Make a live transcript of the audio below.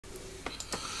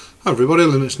Hi everybody,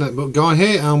 Linux Netbook Guy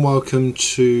here and welcome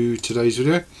to today's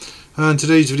video. And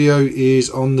today's video is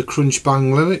on the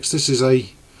Crunchbang Linux. This is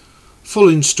a full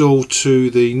install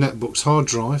to the Netbook's hard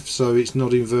drive, so it's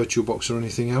not in VirtualBox or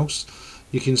anything else.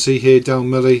 You can see here Dell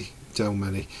Mini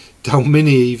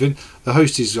even. The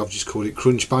host is, I've just called it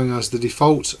Crunchbang as the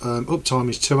default. Uptime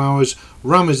is 2 hours.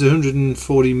 RAM is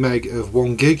 140 meg of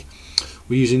 1 gig.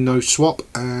 We're using no swap,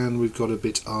 and we've got a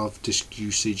bit of disk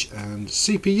usage, and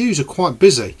CPUs are quite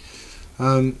busy.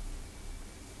 So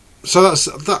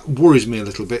that worries me a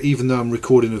little bit, even though I'm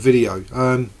recording a video.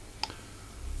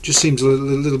 Just seems a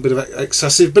little bit of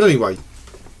excessive, but anyway.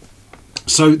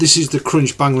 So this is the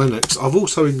Crunchbang Linux. I've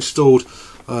also installed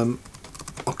a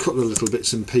couple of little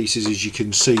bits and pieces, as you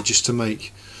can see, just to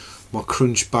make my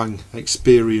Crunchbang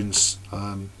experience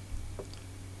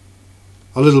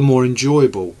a little more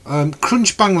enjoyable.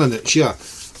 Crunchbang Linux, yeah,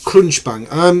 Crunchbang.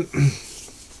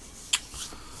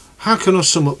 How can I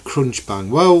sum up Crunchbang?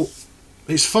 Well,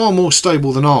 it's far more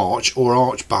stable than Arch or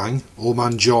Archbang or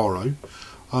Manjaro,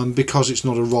 because it's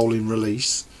not a rolling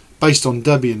release, based on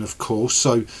Debian of course,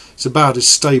 so it's about as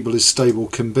stable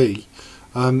can be.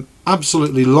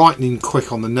 Absolutely lightning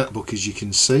quick on the netbook, as you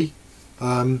can see.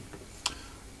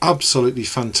 Absolutely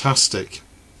fantastic.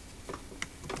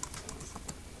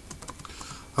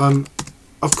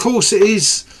 Of course it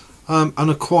is an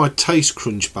acquired taste,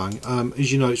 Crunchbang.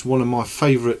 As you know, it's one of my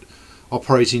favourite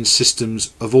operating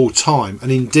systems of all time,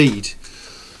 and indeed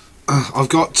I've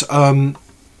got a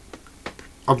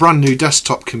brand new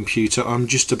desktop computer. I'm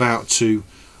just about to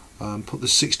put the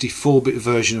 64-bit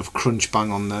version of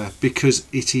Crunchbang on there because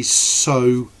it is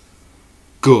so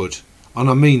good,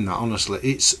 and I mean that honestly.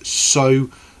 It's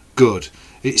so good.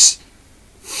 It's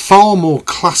far more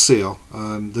classier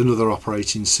than other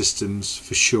operating systems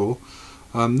for sure.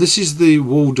 This is the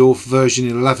Waldorf version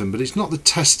 11, but it's not the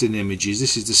testing images.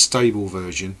 This is the stable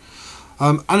version,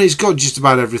 and it's got just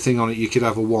about everything on it you could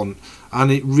ever want, and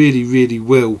it really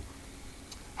will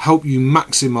help you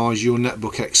maximize your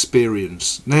netbook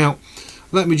experience. Now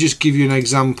let me just give you an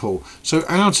example. So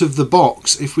out of the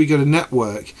box, if we go to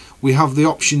network, we have the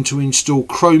option to install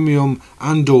Chromium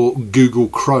and or Google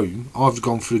Chrome. I've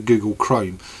gone for Google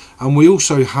Chrome, and we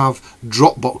also have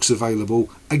Dropbox available,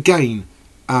 again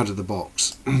out of the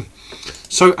box.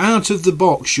 So out of the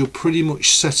box you're pretty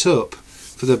much set up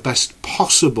for the best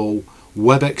possible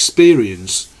web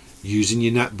experience using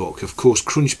your netbook. Of course,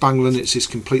 Crunchbang Linux is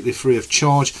completely free of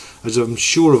charge. As I'm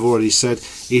sure I've already said,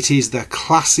 it is the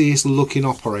classiest looking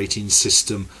operating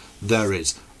system there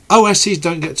is. OSs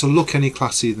don't get to look any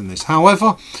classier than this.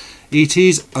 However, it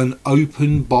is an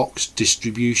open box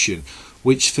distribution,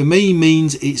 which for me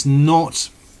means it's not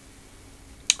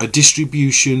a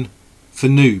distribution for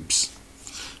noobs.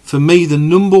 For me, the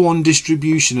 #1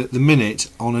 distribution at the minute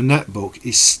on a netbook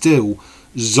is still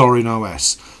Zorin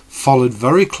OS, followed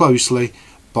very closely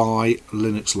by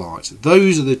Linux Lite.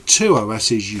 Those are the two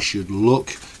OSs you should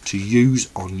look to use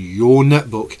on your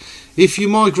netbook if you're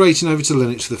migrating over to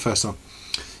Linux for the first time.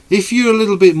 If you're a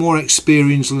little bit more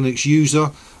experienced Linux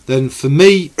user, then for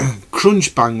me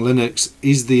Crunchbang Linux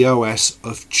is the OS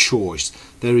of choice.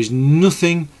 There is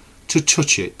nothing to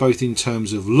touch it, both in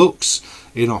terms of looks,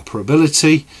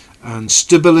 inoperability and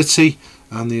stability,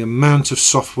 and the amount of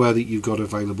software that you've got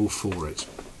available for it.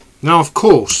 Now of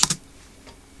course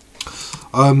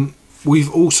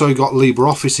we've also got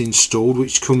LibreOffice installed,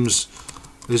 which comes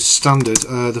as standard,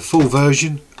 the full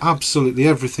version. Absolutely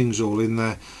everything's all in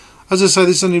there. As I say,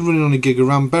 this is only running on a gig of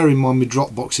RAM. Bear in mind my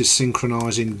Dropbox is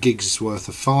synchronising gigs worth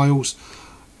of files.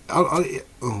 I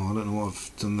don't know what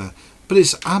I've done there, but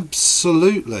it's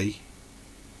absolutely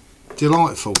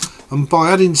delightful. And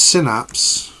by adding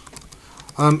Synapse,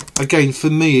 again for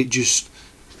me it just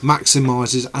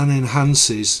maximises and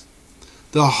enhances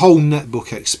the whole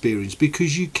netbook experience,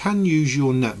 because you can use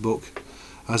your netbook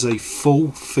as a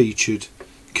full featured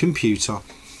computer,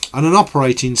 and an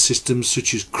operating system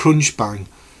such as Crunchbang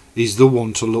is the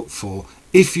one to look for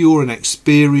if you're an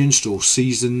experienced or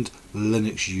seasoned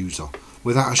Linux user,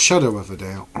 without a shadow of a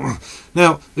doubt.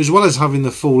 Now, as well as having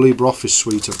the full LibreOffice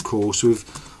suite, of course, we've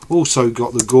also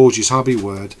got the gorgeous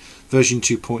AbiWord version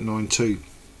 2.92.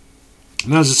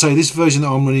 Now, as I say, this version that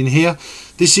I'm running here,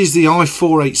 this is the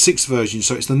i486 version,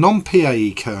 so it's the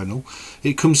non-PAE kernel.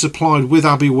 It comes supplied with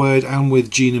AbiWord and with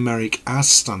genumeric as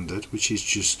standard, which is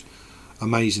just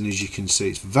amazing. As you can see,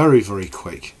 it's very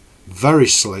quick, very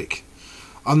slick,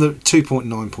 and the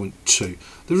 2.9.2.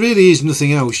 There really is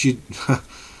nothing else you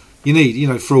need, you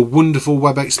know, for a wonderful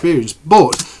web experience.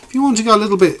 But if you want to go a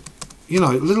little bit, you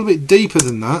know, a little bit deeper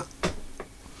than that,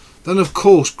 then of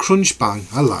course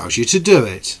Crunchbang allows you to do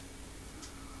it.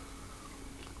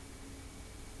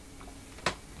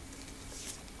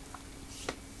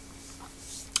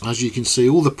 As you can see,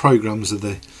 all the programs are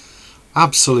the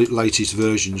absolute latest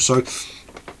version. So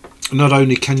not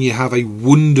only can you have a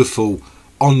wonderful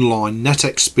online net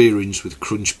experience with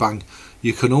Crunchbang,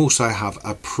 you can also have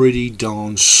a pretty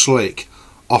darn slick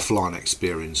offline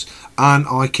experience. And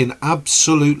I can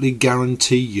absolutely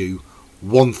guarantee you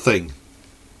one thing: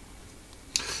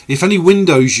 if any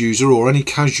Windows user or any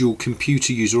casual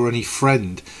computer user or any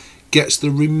friend gets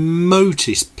the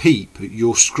remotest peep at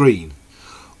your screen,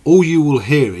 all you will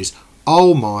hear is,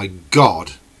 "Oh my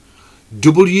God,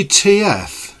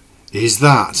 WTF is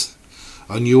that?"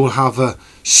 And you'll have a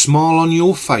smile on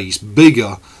your face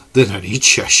bigger than any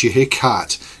Cheshire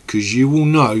cat, because you will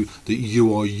know that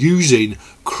you are using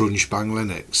Crunchbang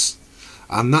Linux.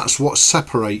 And that's what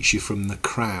separates you from the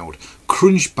crowd.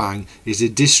 Crunchbang is a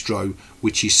distro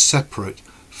which is separate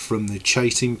from the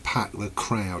chasing pack, the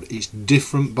crowd. It's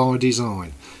different by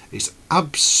design. It's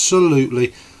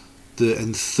absolutely the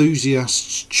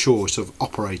enthusiast's choice of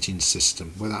operating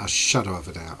system, without a shadow of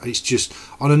a doubt. It's just,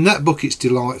 on a netbook it's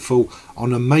delightful,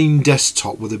 on a main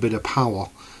desktop with a bit of power,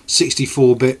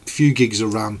 64-bit, few gigs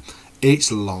of RAM,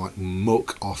 it's like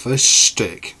muck off a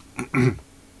stick.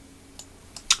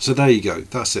 So there you go,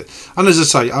 that's it. And as I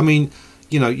say, I mean,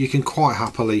 you know, you can quite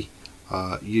happily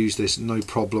use this, no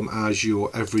problem, as your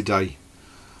everyday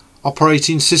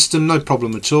operating system, no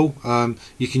problem at all.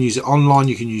 You can use it online,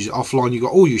 you can use it offline. You've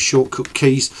got all your shortcut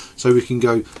keys, so we can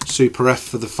go Super F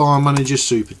for the file manager,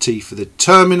 Super T for the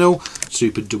terminal,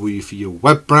 Super W for your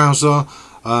web browser.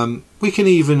 We can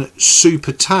even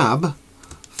Super Tab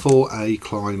for a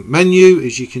client menu,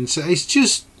 as you can see. It's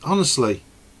just honestly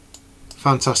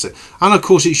fantastic. And of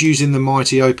course it's using the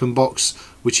mighty open box,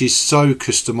 which is so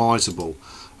customizable.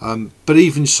 But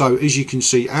even so, as you can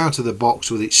see, out of the box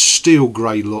with its steel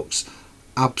grey looks,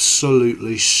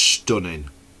 absolutely stunning.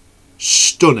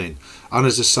 Stunning. And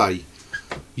as I say,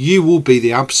 you will be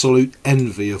the absolute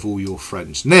envy of all your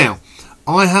friends. Now,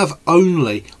 I have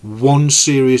only one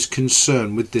serious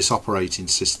concern with this operating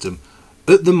system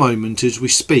at the moment as we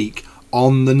speak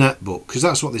on the netbook, because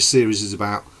that's what this series is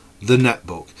about, the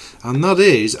netbook. And that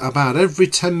is, about every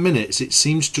 10 minutes it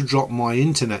seems to drop my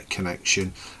internet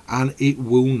connection and it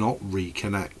will not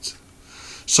reconnect.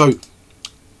 So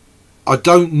I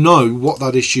don't know what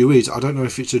that issue is. I don't know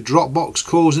if it's a Dropbox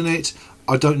causing it.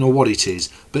 I don't know what it is,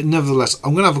 but nevertheless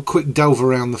I'm going to have a quick delve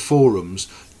around the forums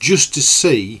just to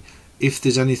see if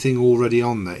there's anything already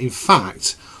on there. In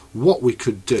fact, what we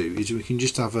could do is we can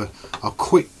just have a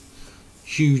quick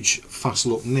huge fast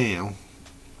look now,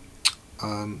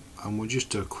 and we'll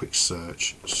just do a quick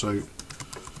search. So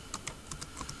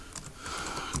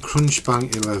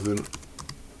Crunchbang 11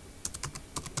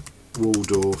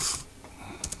 Waldorf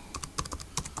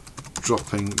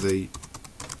dropping the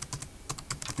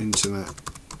internet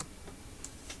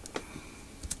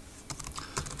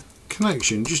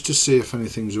connection, just to see if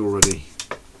anything's already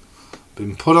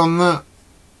been put on that.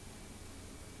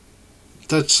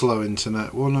 Dead slow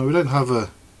internet. Well, no, we don't have a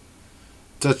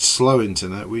dead slow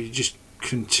internet, we just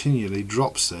continually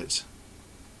drops it.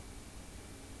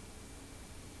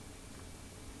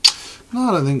 No,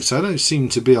 I don't think so. I don't seem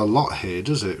to be a lot here,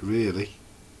 does it really?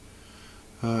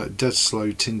 Dead slow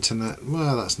internet.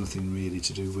 Well, that's nothing really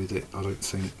to do with it, I don't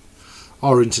think.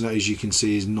 Our internet, as you can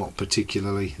see, is not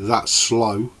particularly that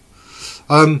slow.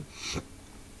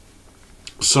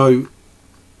 So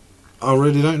I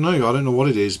really don't know. I don't know what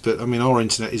it is, but I mean, our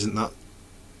internet isn't that.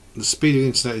 The speed of the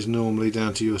internet is normally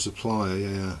down to your supplier.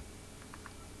 Yeah.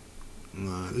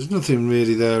 No, there's nothing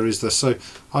really there, is there? So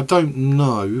I don't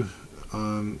know.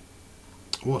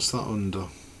 What's that under?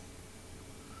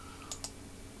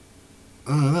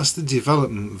 Oh, that's the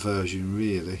development version,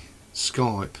 really.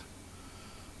 Skype.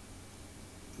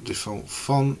 Default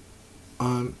font.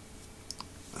 Well,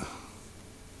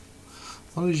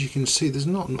 as you can see, there's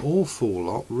not an awful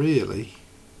lot, really,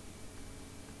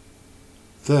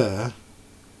 there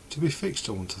to be fixed,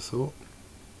 I want to thought.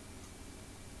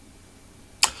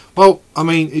 Well, I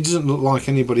mean, it doesn't look like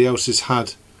anybody else has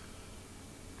had...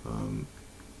 oh,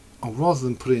 rather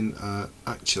than put in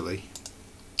actually,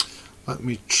 let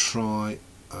me try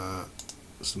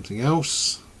something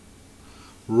else.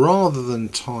 Rather than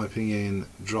typing in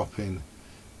dropping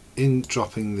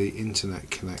the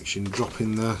internet connection,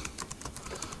 dropping the,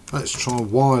 let's try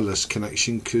wireless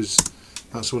connection, because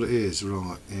that's what it is.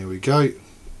 Right, here we go.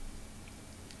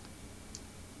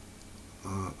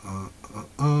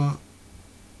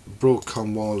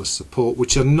 Broadcom wireless support,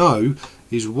 which I know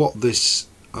is what this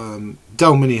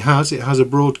Dell Mini has. It has a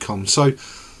Broadcom, so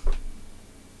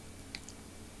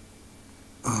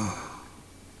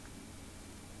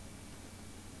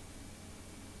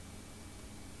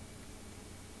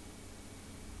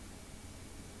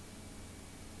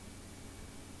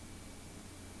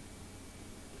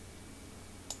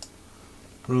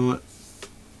Right.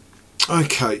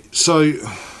 Okay, so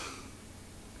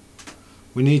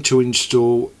we need to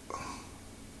install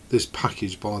this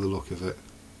package by the look of it,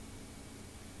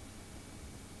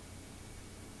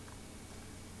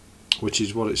 which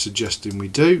is what it's suggesting we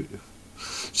do.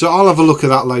 So I'll have a look at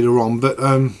that later on, but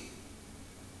I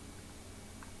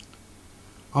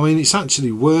mean, it's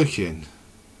actually working.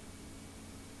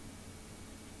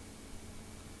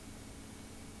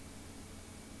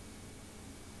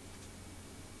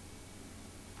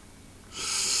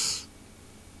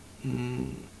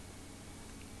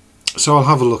 So I'll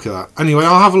have a look at that. Anyway,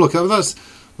 I'll have a look at that.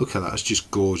 Look at that, it's just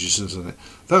gorgeous, isn't it?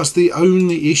 That's the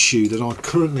only issue that I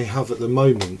currently have at the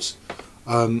moment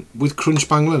with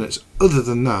Crunchbang Linux. Other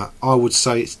than that, I would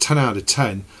say it's 10 out of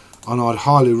 10, and I'd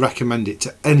highly recommend it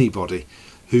to anybody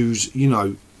who's, you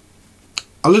know,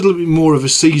 a little bit more of a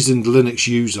seasoned Linux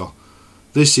user.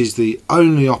 This is the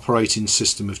only operating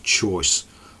system of choice,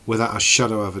 without a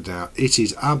shadow of a doubt. It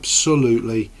is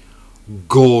absolutely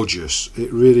gorgeous.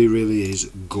 It really, really is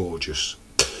gorgeous.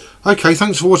 Okay,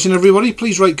 thanks for watching, everybody.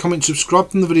 Please rate, comment,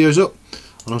 subscribe, and the video's up,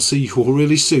 and I'll see you all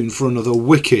really soon for another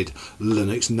wicked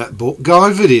Linux Netbook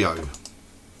Guy video.